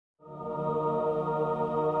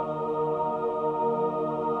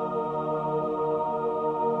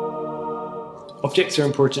Objects are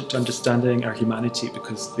important to understanding our humanity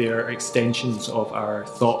because they're extensions of our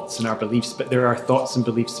thoughts and our beliefs, but there are thoughts and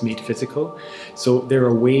beliefs made physical. So they're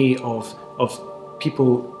a way of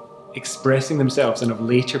people expressing themselves and of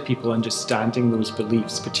later people understanding those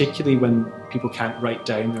beliefs, particularly when people can't write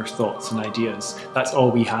down their thoughts and ideas. That's all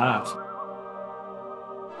we have.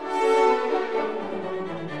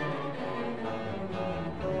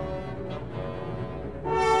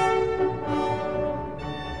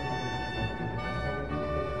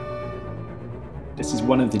 This is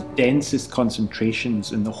one of the densest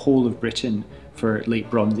concentrations in the whole of Britain for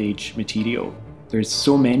late Bronze Age material. There's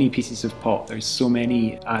so many pieces of pot, there's so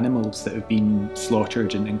many animals that have been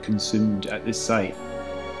slaughtered and consumed at this site.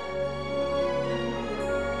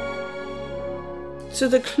 So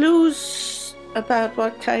the clues about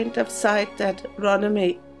what kind of site that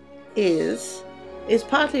Runnymede is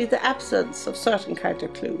partly the absence of certain kind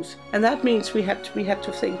of clues. And that means we had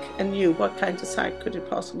to think anew, what kind of site could it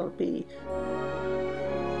possibly be?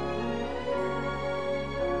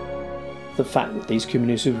 The fact that these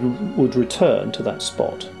communities would return to that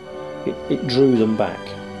spot, it drew them back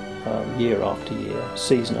year after year,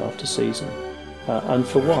 season after season. And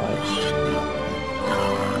for why?